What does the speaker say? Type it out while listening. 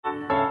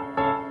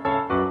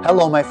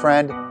Hello, my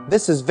friend.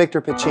 This is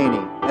Victor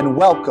Piccini, and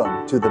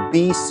welcome to the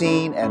Be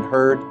Seen and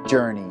Heard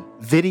journey.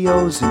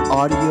 Videos and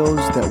audios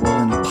that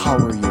will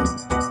empower you.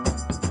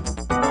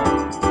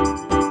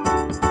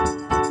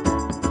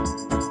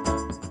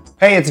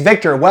 Hey, it's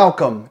Victor.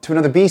 Welcome to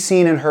another Be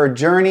Seen and Heard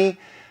journey.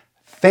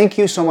 Thank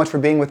you so much for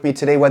being with me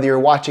today, whether you're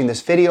watching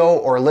this video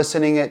or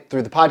listening it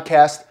through the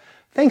podcast.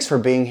 Thanks for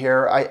being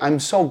here. I'm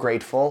so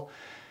grateful.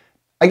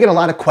 I get a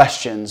lot of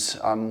questions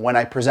when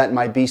I present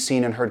my Be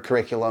Seen and Heard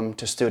curriculum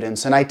to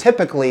students, and I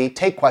typically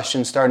take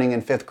questions starting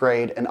in 5th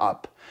grade and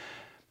up.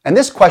 And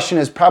this question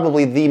is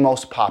probably the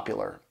most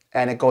popular,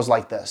 and it goes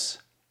like this.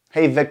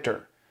 Hey,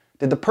 Victor,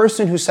 did the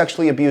person who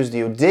sexually abused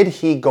you, did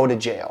he go to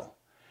jail?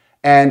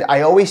 And I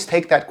always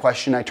take that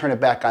question, I turn it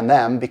back on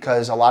them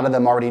because a lot of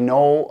them already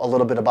know a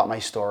little bit about my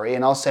story,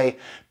 and I'll say,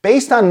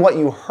 based on what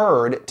you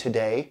heard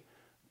today,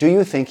 do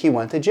you think he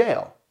went to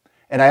jail?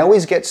 And I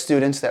always get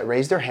students that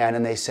raise their hand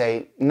and they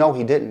say, no,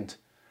 he didn't.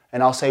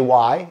 And I'll say,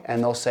 why?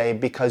 And they'll say,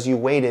 because you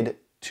waited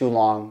too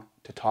long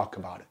to talk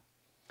about it.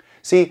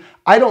 See,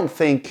 I don't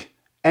think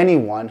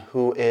anyone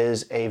who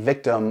is a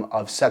victim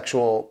of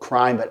sexual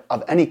crime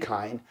of any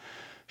kind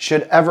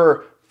should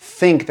ever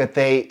think that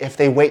if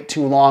they wait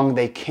too long,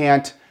 they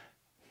can't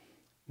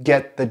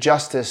get the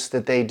justice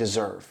that they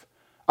deserve.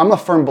 I'm a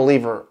firm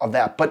believer of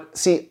that. But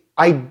see,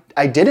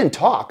 I didn't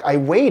talk. I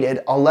waited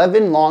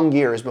 11 long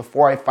years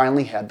before I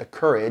finally had the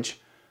courage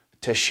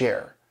to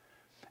share.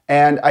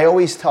 And I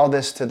always tell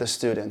this to the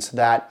students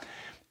that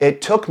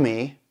it took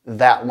me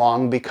that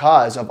long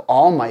because of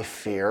all my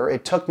fear.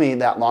 It took me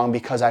that long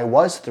because I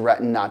was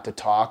threatened not to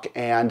talk,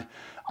 and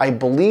I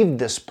believed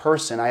this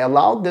person. I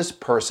allowed this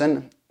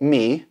person,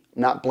 me,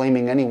 not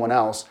blaming anyone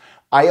else,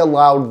 I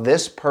allowed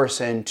this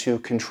person to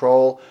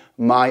control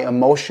my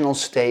emotional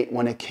state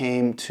when it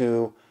came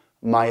to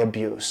my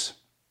abuse.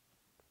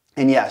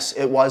 And yes,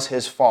 it was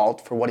his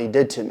fault for what he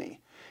did to me.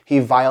 He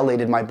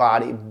violated my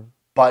body,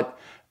 but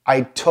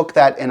I took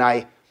that and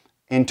I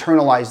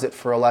internalized it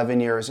for 11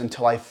 years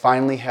until I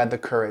finally had the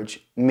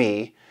courage,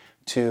 me,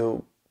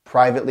 to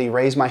privately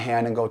raise my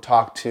hand and go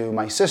talk to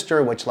my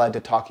sister, which led to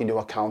talking to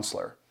a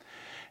counselor.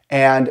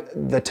 And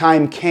the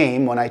time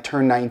came when I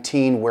turned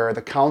 19 where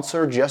the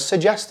counselor just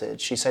suggested,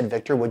 she said,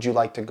 Victor, would you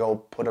like to go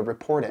put a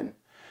report in?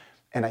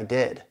 And I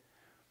did.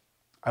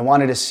 I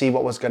wanted to see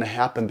what was going to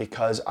happen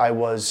because I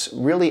was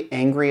really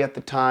angry at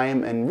the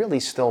time and really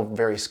still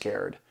very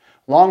scared.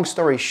 Long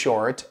story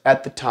short,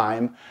 at the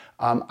time,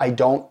 I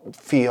don't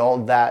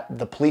feel that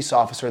the police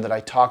officer that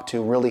I talked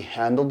to really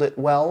handled it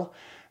well.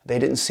 They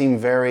didn't seem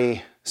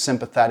very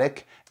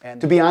sympathetic.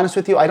 And to be honest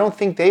with you, I don't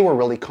think they were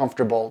really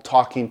comfortable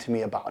talking to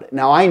me about it.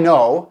 Now, I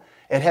know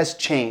it has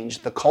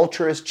changed. The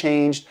culture has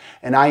changed,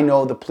 and I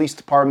know the police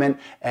department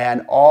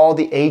and all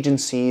the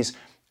agencies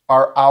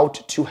are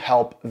out to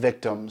help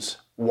victims.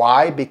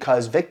 Why?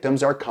 Because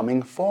victims are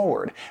coming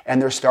forward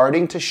and they're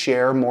starting to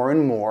share more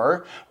and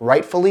more,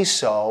 rightfully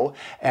so.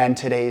 And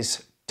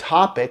today's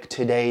topic,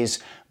 today's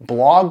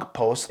blog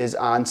post is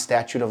on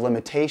statute of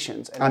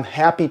limitations. And I'm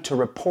happy to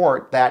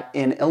report that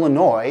in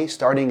Illinois,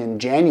 starting in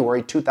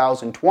January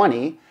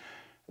 2020,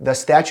 the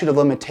statute of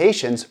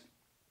limitations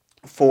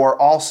for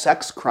all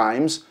sex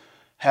crimes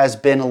has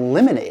been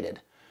eliminated.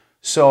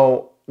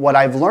 So what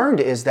I've learned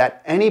is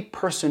that any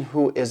person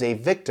who is a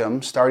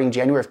victim starting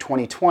January of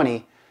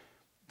 2020,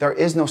 there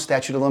is no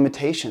statute of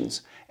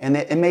limitations. And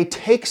it may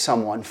take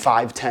someone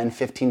 5, 10,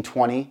 15,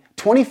 20,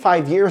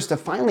 25 years to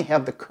finally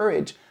have the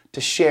courage to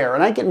share.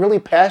 And I get really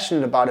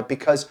passionate about it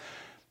because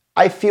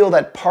I feel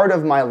that part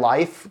of my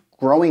life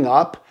growing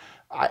up,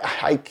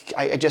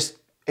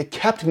 it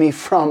kept me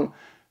from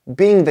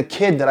being the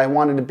kid that I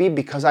wanted to be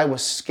because I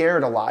was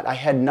scared a lot. I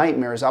had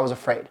nightmares. I was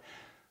afraid.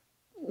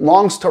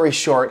 Long story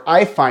short,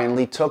 I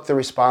finally took the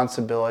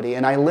responsibility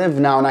and I live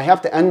now, and I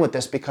have to end with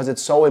this because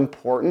it's so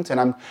important,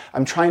 and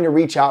I'm trying to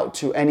reach out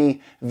to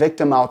any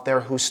victim out there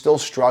who's still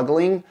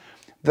struggling.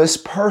 This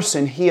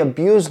person, he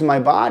abused my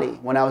body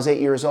when I was 8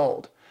 years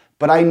old,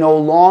 but I no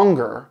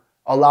longer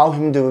allow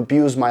him to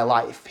abuse my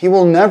life. He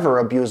will never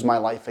abuse my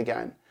life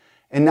again.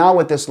 And now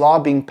with this law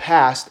being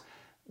passed,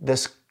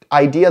 this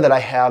idea that I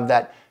have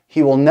that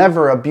he will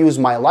never abuse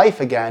my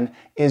life again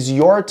is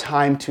your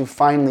time to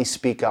finally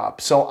speak up.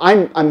 So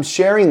I'm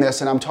sharing this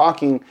and I'm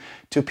talking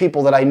to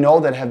people that I know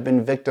that have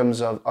been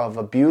victims of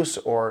abuse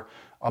or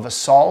of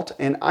assault.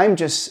 And I'm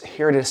just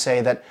here to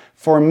say that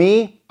for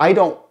me, I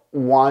don't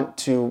want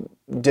to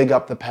dig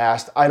up the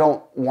past. I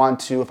don't want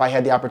to, if I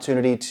had the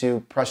opportunity to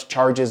press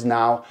charges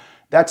now,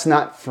 that's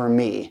not for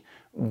me.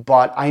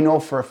 But I know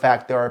for a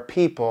fact there are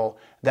people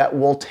that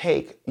will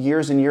take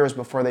years and years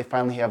before they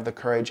finally have the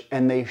courage,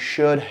 and they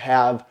should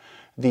have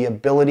the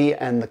ability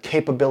and the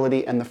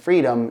capability and the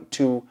freedom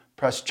to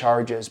press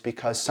charges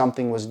because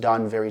something was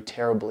done very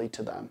terribly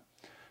to them.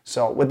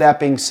 So with that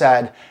being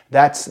said,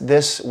 that's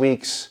this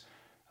week's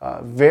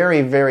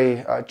very,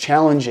 very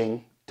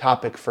challenging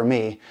topic for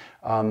me,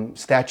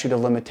 statute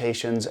of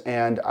limitations,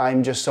 and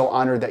I'm just so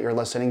honored that you're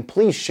listening.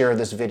 Please share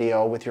this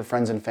video with your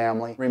friends and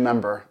family.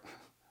 Remember,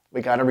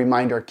 we got to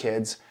remind our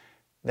kids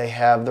they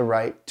have the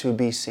right to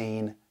be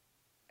seen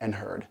and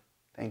heard.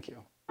 Thank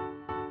you.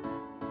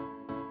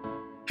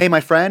 Hey,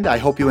 my friend, I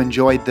hope you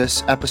enjoyed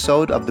this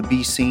episode of the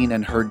Be Seen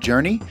and Heard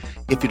Journey.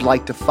 If you'd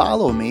like to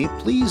follow me,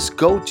 please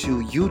go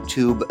to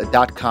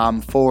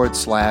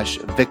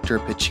youtube.com/Victor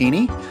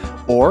Piccini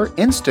or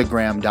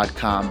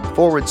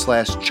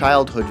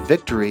instagram.com/Childhood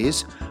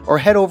Victories, or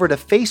head over to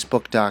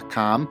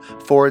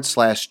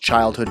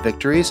facebook.com/Childhood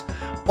Victories,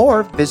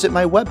 or visit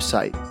my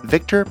website,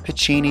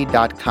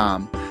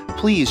 victorpiccini.com.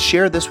 Please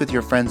share this with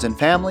your friends and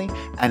family,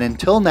 and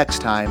until next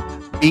time,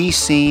 be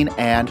seen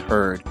and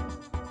heard.